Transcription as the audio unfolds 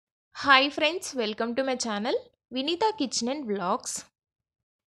Hi friends, welcome to my channel Vineeta kitchen and vlogs.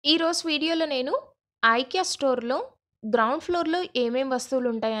 ఈరోజు వీడియోలో నేను ఐకియా స్టోర్లో గ్రౌండ్ ఫ్లోర్లో ఏమేం వస్తువులు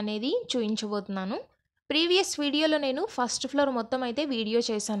ఉంటాయి అనేది చూపించబోతున్నాను. ప్రీవియస్ వీడియోలో నేను ఫస్ట్ ఫ్లోర్ మొత్తం అయితే వీడియో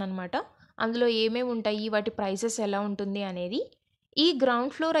చేశానన్నమాట. అందులో ఏమేమి ఉంటాయి, వాటి ప్రైసెస్ ఎలా ఉంటుంది అనేది. ఈ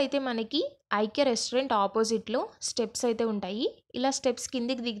గ్రౌండ్ ఫ్లోర్ అయితే మనకి ఐకియా రెస్టారెంట్ ఆపోజిట్లో స్టెప్స్ అయితే ఉంటాయి. ఇలా స్టెప్స్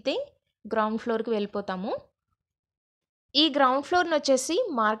కిందికి దిగితే గ్రౌండ్ ఫ్లోర్కి వెళ్ళిపోతాము. ఈ గ్రౌండ్ ఫ్లోర్‌ని వచ్చేసి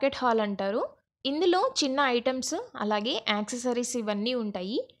మార్కెట్ హాల్ అంటారు. ఇందులో చిన్న ఐటెమ్స్ అలాగే యాక్సెసరీస్ ఇవన్నీ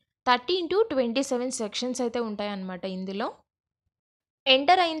ఉంటాయి. 30x27 సెక్షన్స్ అయితే ఉంటాయన్నమాట ఇందులో.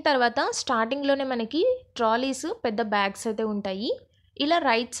 ఎంటర్ అయిన తర్వాత స్టార్టింగ్‌లోనే మనకి ట్రాలీస్, పెద్ద బ్యాగ్స్ అయితే ఉంటాయి. ఇలా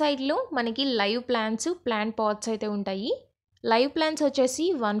రైట్ సైడ్‌లో మనకి లైవ్ ప్లాంట్స్, ప్లాంట్ పాట్స్ అయితే ఉంటాయి. లైవ్ ప్లాంట్స్ వచ్చేసి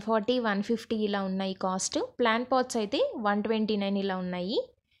 140, 150 ఇలా ఉన్నాయి కాస్ట్. ప్లాంట్ పాట్స్ అయితే 129 ఇలా ఉన్నాయి.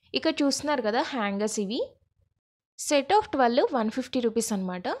 ఇక్కడ చూస్తున్నారు కదా హ్యాంగర్స్ ఇవి. సెట్ ఆఫ్ 12 150 రూపీస్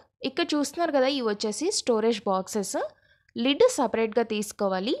అనమాట. ఇక్కడ చూస్తున్నారు కదా, ఇవి వచ్చేసి స్టోరేజ్ బాక్సెస్. లిడ్ సపరేట్గా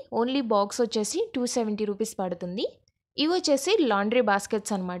తీసుకోవాలి. ఓన్లీ బాక్స్ వచ్చేసి 270 రూపీస్ పడుతుంది. ఇవి వచ్చేసి లాండ్రీ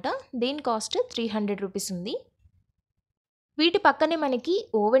బాస్కెట్స్ అనమాట. దీని కాస్ట్ 300 రూపీస్ ఉంది. వీటి పక్కనే మనకి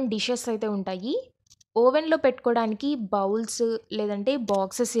ఓవెన్ డిషెస్ అయితే ఉంటాయి. ఓవెన్లో పెట్టుకోవడానికి బౌల్స్ లేదంటే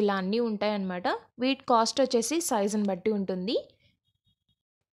బాక్సెస్ ఇలా అన్నీ ఉంటాయి అన్నమాట. వీటి కాస్ట్ వచ్చేసి సైజుని బట్టి ఉంటుంది.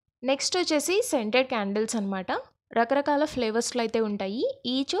 నెక్స్ట్ వచ్చేసి సెంటెడ్ క్యాండిల్స్ అనమాట. రకరకాల ఫ్లేవర్స్లో అయితే ఉంటాయి.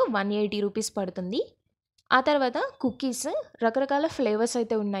 ఈచ్ 180 రూపీస్ పడుతుంది. ఆ తర్వాత కుకీస్ రకరకాల ఫ్లేవర్స్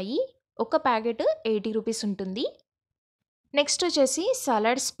అయితే ఉన్నాయి. ఒక ప్యాకెట్ 80 రూపీస్ ఉంటుంది. నెక్స్ట్ వచ్చేసి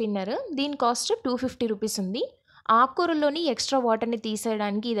సలాడ్ స్పిన్నర్. దీని కాస్ట్ 250 రూపీస్ ఉంది. ఆకుకూరల్లోని ఎక్స్ట్రా వాటర్ని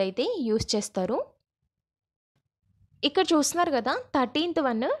తీసేయడానికి ఇదైతే యూస్ చేస్తారు. ఇక్కడ చూస్తున్నారు కదా, 13th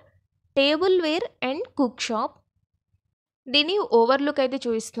one table wear and cook shop. దీని ఓవర్లుక్ అయితే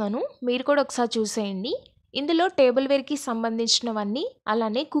చూపిస్తున్నాను, మీరు కూడా ఒకసారి చూసేయండి. ఇందులో టేబుల్ వేర్కి సంబంధించినవన్నీ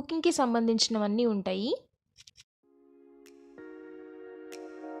అలానే కుకింగ్కి సంబంధించినవన్నీ ఉంటాయి.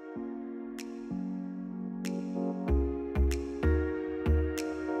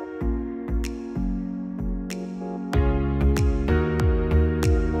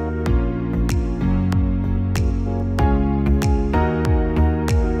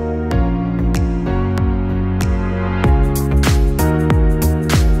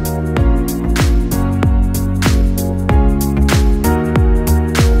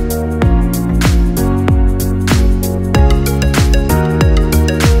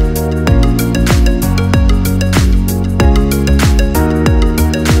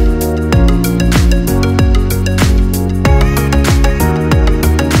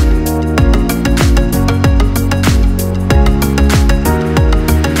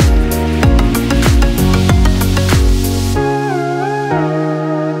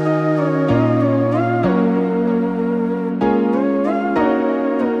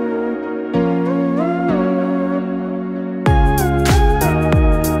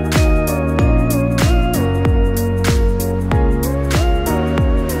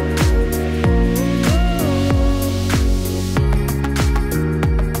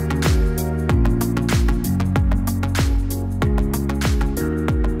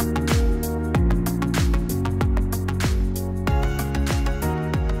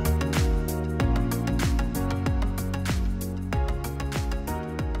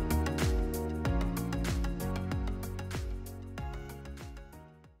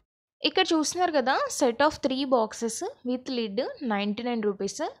 ఇక్కడ చూస్తున్నారు కదా, set of 3 boxes with lid 99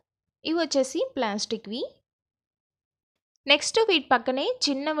 rupees. ఇవి వచ్చేసి ప్లాస్టిక్వి. నెక్స్ట్ వీటి పక్కనే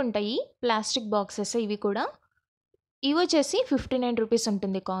చిన్నవి ఉంటాయి ప్లాస్టిక్ బాక్సెస్. ఇవి కూడా ఇవి వచ్చేసి 59 రూపీస్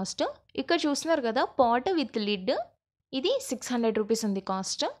ఉంటుంది కాస్ట్. ఇక్కడ చూస్తున్నారు కదా, పాట్ విత్ లిడ్. ఇది 600 రూపీస్ ఉంది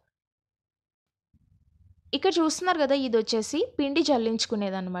కాస్ట్. ఇక్కడ చూస్తున్నారు కదా, ఇది వచ్చేసి పిండి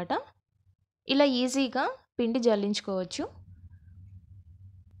జల్లించుకునేది అనమాట. ఇలా ఈజీగా పిండి జల్లించుకోవచ్చు.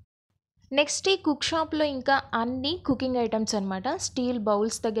 నెక్స్ట్ ఈ కుక్ షాప్లో ఇంకా అన్ని కుకింగ్ ఐటమ్స్ అనమాట. స్టీల్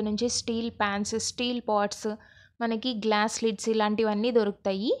బౌల్స్ దగ్గర నుంచి స్టీల్ ప్యాన్స్, స్టీల్ పాట్స్, మనకి గ్లాస్ లిడ్స్ ఇలాంటివన్నీ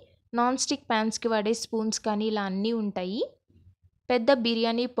దొరుకుతాయి. నాన్ స్టిక్ ప్యాన్స్కి వాడే స్పూన్స్ కానీ ఇలా అన్నీ ఉంటాయి. పెద్ద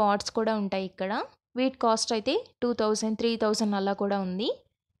బిర్యానీ పాట్స్ కూడా ఉంటాయి ఇక్కడ. వీటి కాస్ట్ అయితే 2000, 3000 అలా కూడా ఉంది.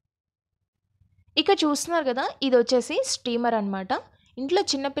 ఇక చూస్తున్నారు కదా, ఇది వచ్చేసి స్టీమర్ అనమాట. ఇంట్లో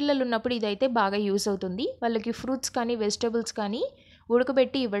చిన్నపిల్లలు ఉన్నప్పుడు ఇదైతే బాగా యూస్ అవుతుంది. వాళ్ళకి ఫ్రూట్స్ కానీ వెజిటబుల్స్ కానీ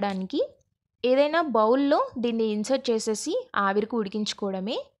ఉడకబెట్టి ఇవ్వడానికి. ఏదైనా బౌల్లో దీన్ని ఇన్సర్ట్ చేసేసి ఆవిరికి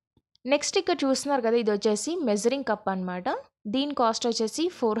ఉడికించుకోవడమే. నెక్స్ట్ ఇక్కడ చూస్తున్నారు కదా, ఇది వచ్చేసి మెజరింగ్ కప్ అనమాట. దీని కాస్ట్ వచ్చేసి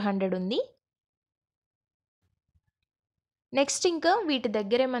 400 ఉంది. నెక్స్ట్ ఇంకా వీటి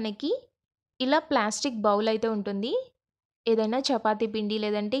దగ్గరే మనకి ఇలా ప్లాస్టిక్ బౌల్ అయితే ఉంటుంది. ఏదైనా చపాతీ పిండి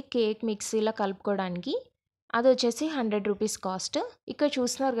లేదంటే కేక్ మిక్స్ ఇలా కలుపుకోవడానికి. అదొచ్చేసి 100 రూపీస్ కాస్ట్. ఇక్కడ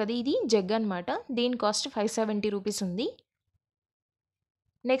చూస్తున్నారు కదా, ఇది జగ్ అనమాట. దీని కాస్ట్ 570 రూపీస్ ఉంది.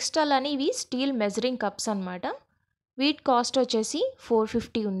 నెక్స్ట్ అలానే ఇవి స్టీల్ మెజరింగ్ కప్స్ అనమాట. వీటి కాస్ట్ వచ్చేసి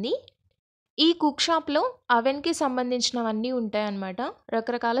 450 ఉంది. ఈ కుక్ షాప్‌లో అవెన్‌కి సంబంధించినవన్నీ ఉంటాయన్నమాట.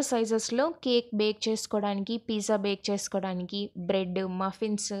 రకరకాల సైజెస్‌లో కేక్ బేక్ చేసుకోవడానికి, పిజ్జా బేక్ చేసుకోవడానికి, బ్రెడ్,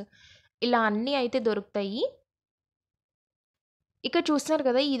 మఫిన్స్ ఇలా అన్నీ అయితే దొరుకుతాయి. ఇక్కడ చూస్తున్నారు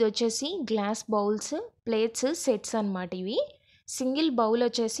కదా, ఇదొచ్చేసి గ్లాస్ బౌల్స్, ప్లేట్స్ సెట్స్ అనమాట ఇవి. సింగిల్ బౌల్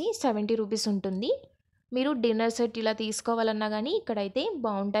వచ్చేసి 70 రూపీస్ ఉంటుంది. మీరు డిన్నర్ సెట్ ఇలా తీసుకోవాలన్నా గానీ ఇక్కడైతే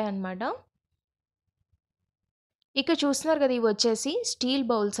బావుంటాయన్నమాట. ఇక్కడ చూస్తున్నారు కదా, ఇవి వచ్చేసి స్టీల్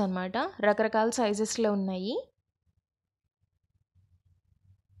బౌల్స్ అనమాట. రకరకాల సైజెస్‌లో ఉన్నాయి.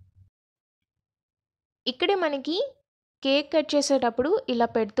 ఇక్కడే మనకి కేక్ కట్ చేసేటప్పుడు ఇలా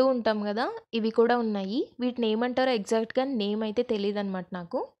పెడుతూ ఉంటాం గదా, ఇవి కూడా ఉన్నాయి. వీటిని ఏమంటారో ఎగ్జాక్ట్‌గా నేమ్ అయితే తెలీదనమాట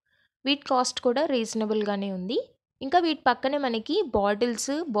నాకు. వీటి కాస్ట్ కూడా రీజనబుల్‌గానే ఉంది. ఇంకా వీటి పక్కనే మనకి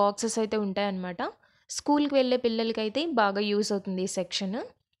బాటిల్స్, బాక్సెస్ అయితే ఉంటాయన్నమాట. స్కూల్‌కి వెళ్ళే పిల్లలకైతే బాగా యూజ్ అవుతుంది ఈ సెక్షన్.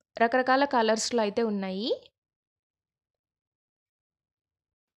 రకరకాల కలర్స్‌లో అయితే ఉన్నాయి.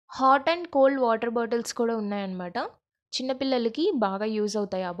 Hot and cold water bottles కూడా ఉన్నాయన్నమాట. చిన్న పిల్లలకి బాగా యూజ్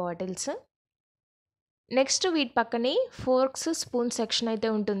అవుతాయి ఆ బాటిల్స్. నెక్స్ట్ వీటి పక్కనే ఫోర్క్స్, స్పూన్ సెక్షన్ అయితే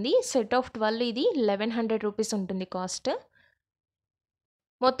ఉంటుంది. సెట్ ఆఫ్ 12 ఇది 1100 రూపీస్ ఉంటుంది కాస్ట్.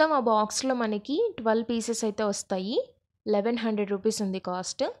 మొత్తం ఆ బాక్స్‌లో మనకి 12 పీసెస్ అయితే వస్తాయి. 1100 రూపీస్ ఉంది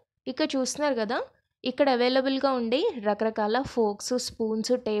కాస్ట్. ఇక్కడ చూస్తున్నారు గదా, ఇక్కడ అవైలబుల్‌గా ఉండే రకరకాల forks,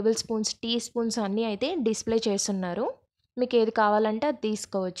 spoons, table spoons, tea spoons అన్నీ అయితే డిస్‌ప్లే చేసున్నారు. మీకు ఏది కావాలంటే అది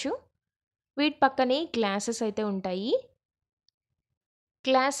తీసుకోవచ్చు. వీటి పక్కనే గ్లాసెస్ అయితే ఉంటాయి.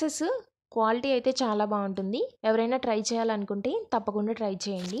 గ్లాసెస్ క్వాలిటీ అయితే చాలా బావుంటుంది. ఎవరైనా ట్రై చేయాలనుకుంటే తప్పకుండా ట్రై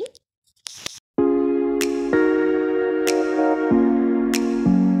చేయండి.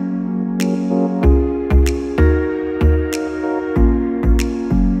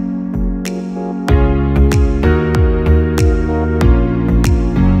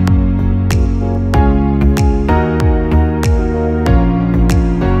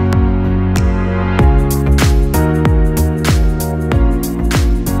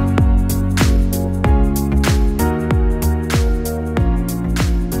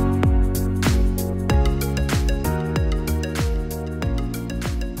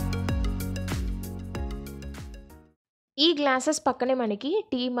 ఈ గ్లాసెస్ పక్కనే మనకి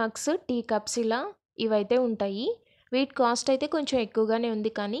టీ మగ్స్, టీ కప్స్ ఇలా ఇవైతే ఉంటాయి. వీటి కాస్ట్ అయితే కొంచెం ఎక్కువగానే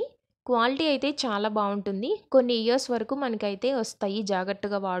ఉంది కానీ క్వాలిటీ అయితే చాలా బావుంటుంది. కొన్ని ఇయర్స్ వరకు మనకైతే వస్తాయి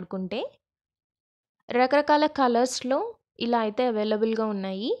జాగ్రత్తగా వాడుకుంటే. రకరకాల కలర్స్‌లో ఇలా అయితే అవైలబుల్‌గా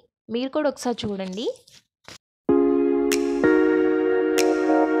ఉన్నాయి. మీరు కూడా ఒకసారి చూడండి.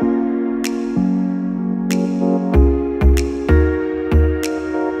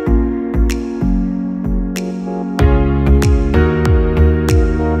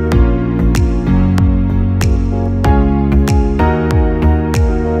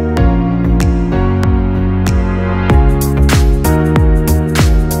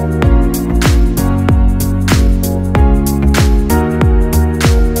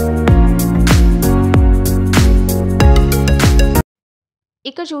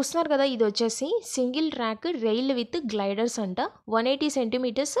 ఇక్కడ చూస్తున్నారు కదా, ఇదొచ్చేసి single rack rail with gliders అంట. 180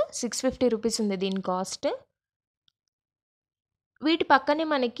 సెంటీమీటర్స్ 650 రూపీస్ ఉంది దీని కాస్ట్. వీటి పక్కనే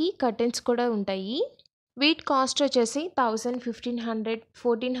మనకి కర్టెన్స్ కూడా ఉంటాయి. వీటి కాస్ట్ వచ్చేసి 1000, 1500,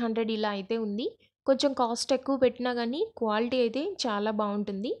 1400 ఇలా అయితే ఉంది. కొంచెం కాస్ట్ ఎక్కువ పెట్టినా కానీ క్వాలిటీ అయితే చాలా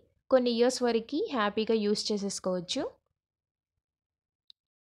బావుంటుంది. కొన్ని ఇయర్స్ వరకి హ్యాపీగా యూజ్ చేసేసుకోవచ్చు.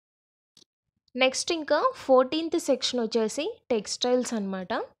 నెక్స్ట్ ఇంకా 14th సెక్షన్ వచ్చేసి టెక్స్టైల్స్ అనమాట.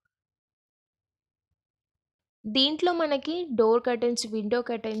 దీంట్లో మనకి door curtains, window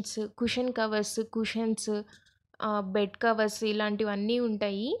curtains, cushion covers, cushions, bed covers ఇలాంటివన్నీ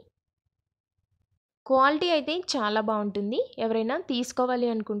ఉంటాయి. క్వాలిటీ అయితే చాలా బావుంటుంది. ఎవరైనా తీసుకోవాలి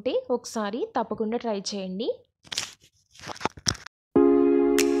అనుకుంటే ఒకసారి తప్పకుండా ట్రై చేయండి.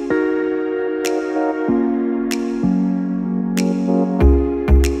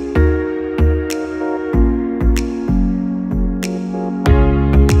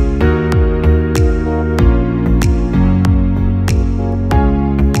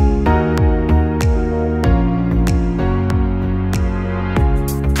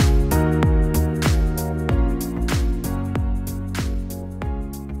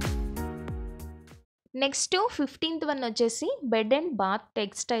 నెక్స్ట్ 15th వన్ వచ్చేసి బెడ్ అండ్ బాత్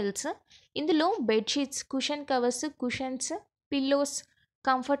టెక్స్టైల్స్. ఇందులో bedsheets, cushion covers, cushions, pillows,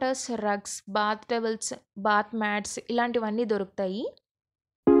 comforters, రగ్స్, bath towels, bath mats ఇలాంటివన్నీ దొరుకుతాయి.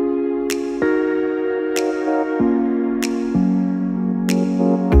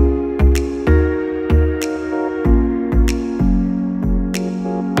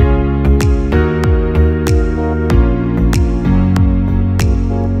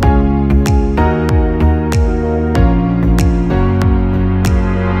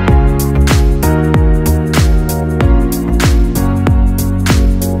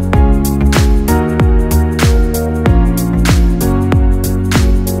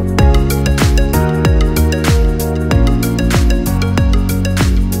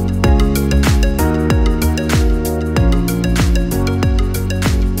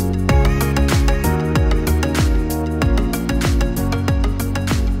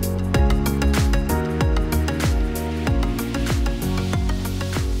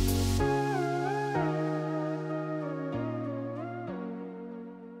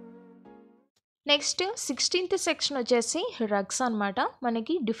 నెక్స్ట్ 16th సెక్షన్ వచ్చేసి రగ్స్ అన్నమాట.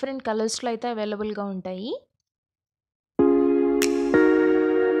 మనకి డిఫరెంట్ కలర్స్‌లో అయితే అవైలబుల్‌గా ఉంటాయి.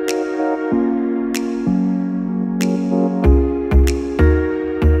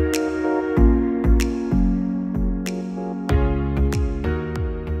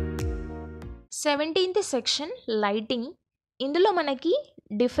 Seventeenth section lighting. ఇందులో మనకి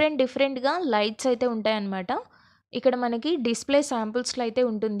డిఫరెంట్‌గా లైట్స్ అయితే ఉంటాయన్నమాట. ఇక్కడ మనకి డిస్‌ప్లే శాంపుల్స్‌లో అయితే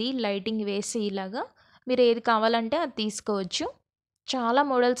ఉంటుంది లైటింగ్ వేసి ఇలాగా. మీరు ఏది కావాలంటే అది తీసుకోవచ్చు. చాలా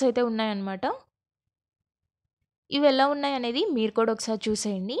మోడల్స్ అయితే ఉన్నాయన్నమాట. ఇవి ఎలా ఉన్నాయనేది మీరు కూడా ఒకసారి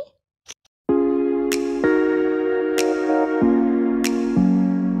చూసేయండి.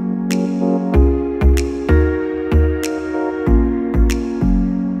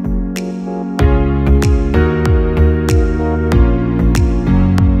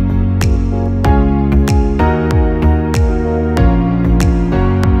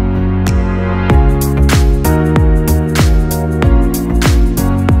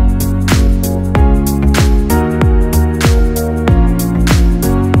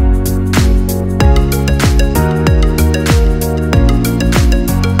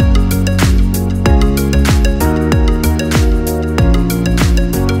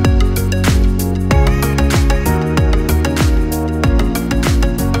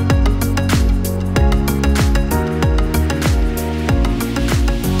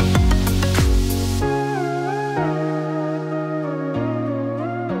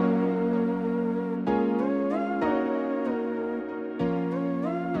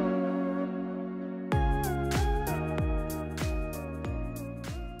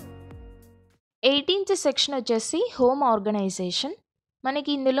 ఎయిటీన్త్ సెక్షన్ వచ్చేసి హోమ్ ఆర్గనైజేషన్. మనకి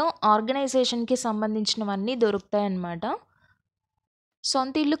ఇందులో ఆర్గనైజేషన్‌కి సంబంధించినవన్నీ దొరుకుతాయన్నమాట.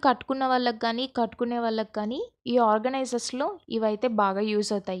 సొంత ఇల్లు కట్టుకున్న వాళ్ళకి కానీ, కట్టుకునే వాళ్ళకి కానీ ఈ ఆర్గనైజర్స్‌లో ఇవైతే బాగా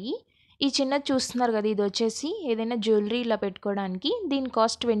యూజ్ అవుతాయి. ఈ చిన్నది చూస్తున్నారు కదా! ఇదొచ్చేసి ఏదైనా జ్యువెలరీ ఇలా పెట్టుకోవడానికి. దీని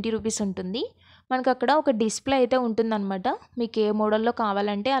కాస్ట్ 20 రూపీస్ ఉంటుంది. మనకక్కడ ఒక డిస్‌ప్లే అయితే ఉంటుందన్నమాట. మీకు ఏ మోడల్‌లో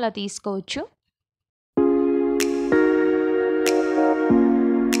కావాలంటే అలా తీసుకోవచ్చు.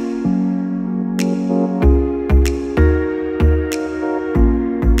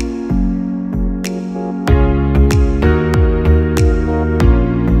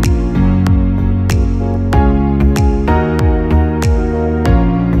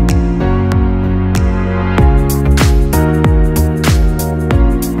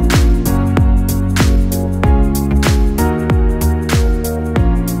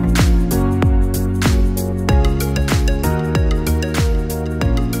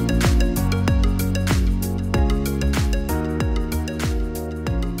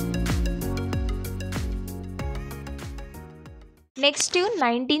 నెక్స్ట్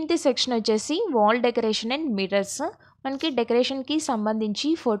 19th సెక్షన్ వచ్చేసి వాల్ డెకరేషన్ అండ్ మిర్రర్స్. మనకి డెకరేషన్‌కి సంబంధించి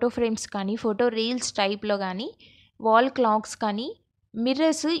ఫోటో ఫ్రేమ్స్ కానీ, ఫోటో రీల్స్ టైప్‌లో గానీ, వాల్ క్లాక్స్ కానీ,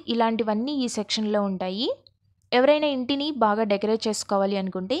 మిర్రర్స్ ఇలాంటివన్నీ ఈ సెక్షన్‌లో ఉంటాయి. ఎవరైనా ఇంటిని బాగా డెకరేట్ చేసుకోవాలి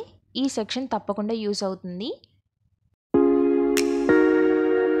అనుకుంటే ఈ సెక్షన్ తప్పకుండా యూజ్ అవుతుంది.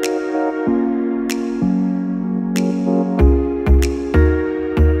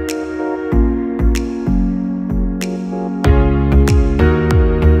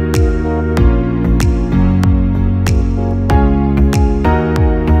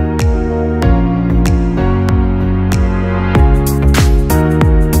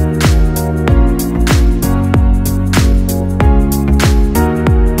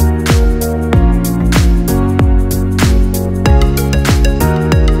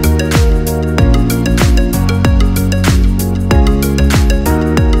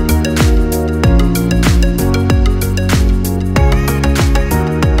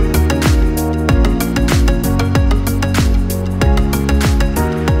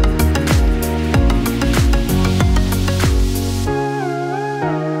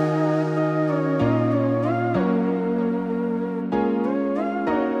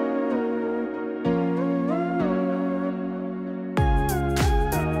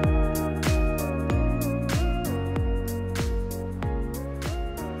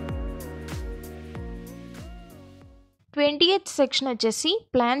 20th సెక్షన్ వచ్చేసి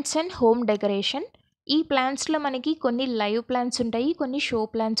ప్లాంట్స్ అండ్ హోమ్ డెకరేషన్. ఈ ప్లాంట్స్‌లో మనకి కొన్ని లైవ్ ప్లాంట్స్ ఉంటాయి. కొన్ని షో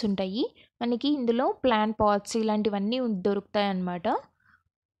ప్లాంట్స్ ఉంటాయి. మనకి ఇందులో ప్లాంట్ పాట్స్ ఇలాంటివన్నీ దొరుకుతాయన్నమాట.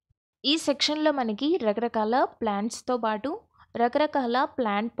 ఈ సెక్షన్‌లో మనకి రకరకాల ప్లాంట్స్‌తో పాటు రకరకాల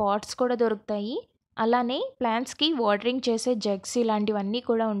ప్లాంట్ పాట్స్ కూడా దొరుకుతాయి. అలానే ప్లాంట్స్‌కి వాటరింగ్ చేసే జగ్స్ ఇలాంటివన్నీ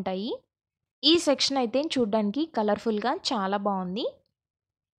కూడా ఉంటాయి. ఈ సెక్షన్ అయితే చూడ్డానికి కలర్‌ఫుల్‌గా చాలా బావుంది.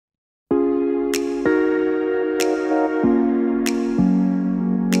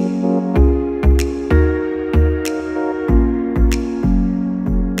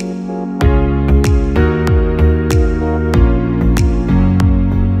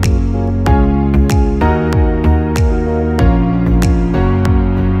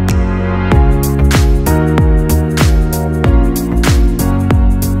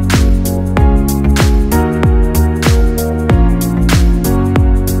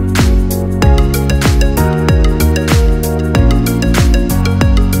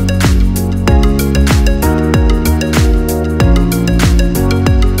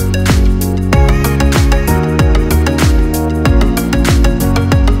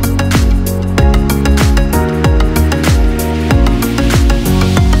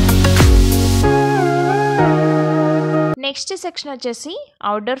 నెక్స్ట్ సెక్షన్ వచ్చేసి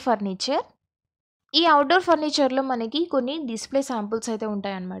అవుట్‌డోర్ ఫర్నిచర్. ఈ అవుట్‌డోర్ ఫర్నిచర్‌లో మనకి కొన్ని డిస్‌ప్లే శాంపుల్స్ అయితే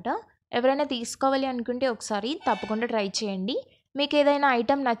ఉంటాయన్నమాట. ఎవరైనా తీసుకోవాలి అనుకుంటే ఒకసారి తప్పకుండా ట్రై చేయండి. మీకేదైనా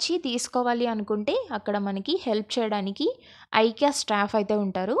ఐటెమ్ నచ్చి తీసుకోవాలి అనుకుంటే అక్కడ మనకి హెల్ప్ చేయడానికి ఐకియా స్టాఫ్ అయితే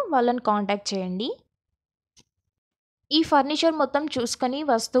ఉంటారు. వాళ్ళని కాంటాక్ట్ చేయండి. ఈ ఫర్నిచర్ మొత్తం చూసుకొని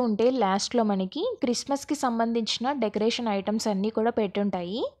వస్తూ ఉంటే లాస్ట్‌లో మనకి క్రిస్మస్‌కి సంబంధించిన డెకరేషన్ ఐటెమ్స్ అన్నీ కూడా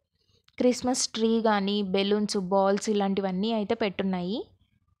పెట్టుంటాయి. క్రిస్మస్ ట్రీ గానీ, బెలూన్స్, బాల్స్ ఇలాంటివన్నీ అయితే పెట్టున్నాయి.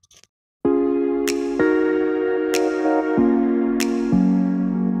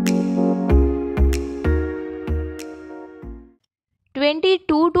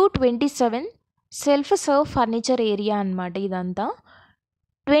 22-27 సెల్ఫ్ సర్వ్ ఫర్నిచర్ ఏరియా అన్నమాట ఇదంతా.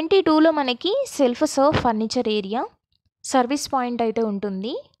 22లో మనకి self serve furniture area, service point అయితే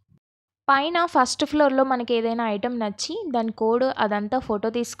ఉంటుంది. పైన ఫస్ట్ ఫ్లోర్‌లో మనకి ఏదైనా ఐటెమ్ నచ్చి దాని కోడ్ అదంతా ఫోటో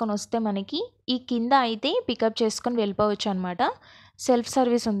తీసుకొని వస్తే మనకి ఈ కింద అయితే పికప్ చేసుకొని వెళ్ళిపోవచ్చు అన్నమాట. సెల్ఫ్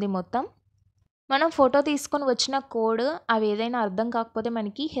సర్వీస్ ఉంది మొత్తం. మనం ఫోటో తీసుకొని వచ్చిన కోడ్ అవి ఏదైనా అర్థం కాకపోతే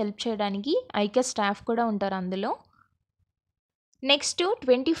మనకి హెల్ప్ చేయడానికి ఐకియా స్టాఫ్ కూడా ఉంటారు అందులో. నెక్స్ట్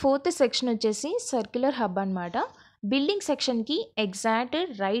 24th సెక్షన్ వచ్చేసి సర్క్యులర్ హబ్ అన్నమాట. బిల్డింగ్ సెక్షన్‌కి ఎగ్జాక్ట్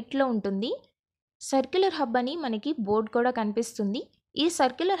రైట్‌లో ఉంటుంది. సర్క్యులర్ హబ్ అని మనకి బోర్డ్ కూడా కనిపిస్తుంది. ఈ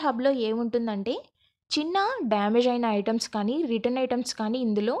సర్క్యులర్ హబ్‌లో ఏముంటుందంటే చిన్న డ్యామేజ్ అయిన ఐటెమ్స్ కానీ, రిటర్న్ ఐటెమ్స్ కానీ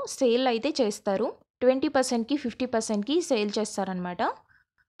ఇందులో సేల్ అయితే చేస్తారు. 20%కి, 50%కి సేల్ చేస్తారనమాట.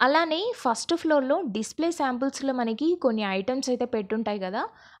 అలానే ఫస్ట్ ఫ్లోర్‌లో డిస్‌ప్లే శాంపుల్స్‌లో మనకి కొన్ని ఐటెమ్స్ అయితే పెట్టుంటాయి గదా!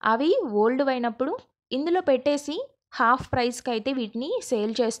 అవి ఓల్డ్‌వయినప్పుడు ఇందులో పెట్టేసి హాఫ్ ప్రైస్‌కైతే వీటిని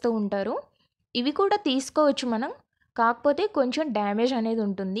సేల్ చేస్తూ ఉంటారు. ఇవి కూడా తీసుకోవచ్చు మనం. కాకపోతే కొంచెం డ్యామేజ్ అనేది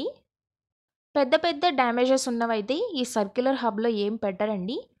ఉంటుంది. పెద్ద పెద్ద డ్యామేజెస్ ఉన్నవైతే ఈ సర్క్యులర్ హబ్‌లో ఏం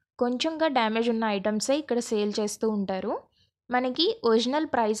పెట్టరండి. కొంచెంగా డ్యామేజ్ ఉన్న ఐటెమ్సే ఇక్కడ సేల్ చేస్తూ ఉంటారు. మనకి ఒరిజినల్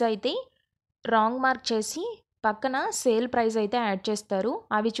ప్రైస్ అయితే రాంగ్ మార్క్ చేసి పక్కన సేల్ ప్రైస్ అయితే యాడ్ చేస్తారు.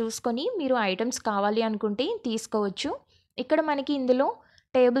 అవి చూసుకొని మీరు ఐటెమ్స్ కావాలి అనుకుంటే తీసుకోవచ్చు. ఇక్కడ మనకి ఇందులో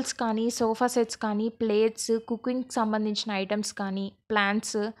టేబుల్స్ కానీ, సోఫా సెట్స్ కానీ, ప్లేట్స్, కుకింగ్‌కి సంబంధించిన ఐటెమ్స్ కానీ,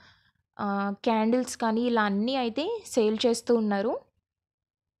 ప్లాంట్స్, క్యాండిల్స్ కానీ ఇలా అన్నీ అయితే సేల్ చేస్తూ ఉన్నారు.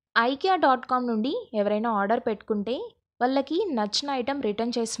 IKEA.com నుండి ఎవరైనా ఆర్డర్ పెట్టుకుంటే వాళ్ళకి నచ్చిన ఐటెమ్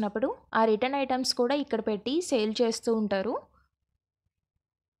రిటర్న్ చేసినప్పుడు ఆ రిటర్న్ ఐటెమ్స్ కూడా ఇక్కడ పెట్టి సేల్ చేస్తూ ఉంటారు.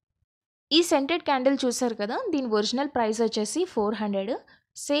 ఈ సెంటెడ్ క్యాండిల్ చూసారు కదా! దీని ఒరిజినల్ ప్రైస్ వచ్చేసి 400.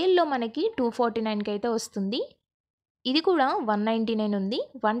 సేల్‌లో మనకి 249కి అయితే వస్తుంది. ఇది కూడా 199 ఉంది.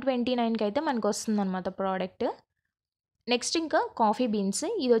 129కి అయితే మనకొస్తుందన్నమాట ప్రోడక్ట్. నెక్స్ట్ ఇంకా కాఫీ బీన్స్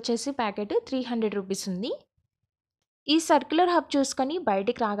ఇదొచ్చేసి ప్యాకెట్ 300 రూపీస్ ఉంది. ఈ సర్క్యులర్ హబ్ చూసుకొని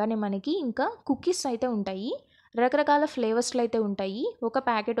బయటికి రాగానే మనకి ఇంకా కుకీస్ అయితే ఉంటాయి. రకరకాల ఫ్లేవర్స్‌లో అయితే ఉంటాయి. ఒక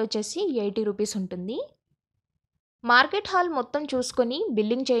ప్యాకెట్ వచ్చేసి 80 రూపీస్ ఉంటుంది. మార్కెట్ హాల్ మొత్తం చూసుకొని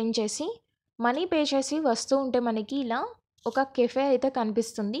బిల్లింగ్ చేయించేసి మనీ పే చేసి వస్తూ ఉంటే మనకి ఇలా ఒక కెఫే అయితే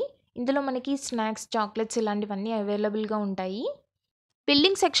కనిపిస్తుంది. ఇందులో మనకి స్నాక్స్, చాక్లెట్స్ ఇలాంటివన్నీ అవైలబుల్‌గా ఉంటాయి.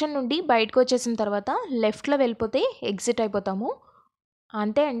 బిల్డింగ్ సెక్షన్ నుండి బయటకొచ్చేసిన తర్వాత లెఫ్ట్‌లో వెళ్ళిపోతే ఎగ్జిట్ అయిపోతాము.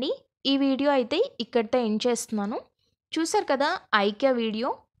 అంతే అండి. ఈ వీడియో అయితే ఇక్కడితో ఎండ్ చేస్తున్నాను. చూసారు కదా ఐకియా వీడియో.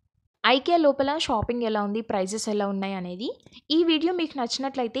 ఐకియా లోపల షాపింగ్ ఎలా ఉంది, ప్రైజెస్ ఎలా ఉన్నాయి అనేది. ఈ వీడియో మీకు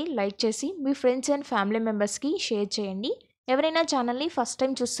నచ్చినట్లయితే లైక్ చేసి మీ ఫ్రెండ్స్ అండ్ ఫ్యామిలీ మెంబర్స్‌కి షేర్ చేయండి. ఎవరైనా ఛానల్‌ని ఫస్ట్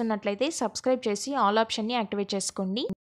టైం చూస్తున్నట్లయితే సబ్స్క్రైబ్ చేసి ఆల్ ఆప్షన్‌ని యాక్టివేట్ చేసుకోండి.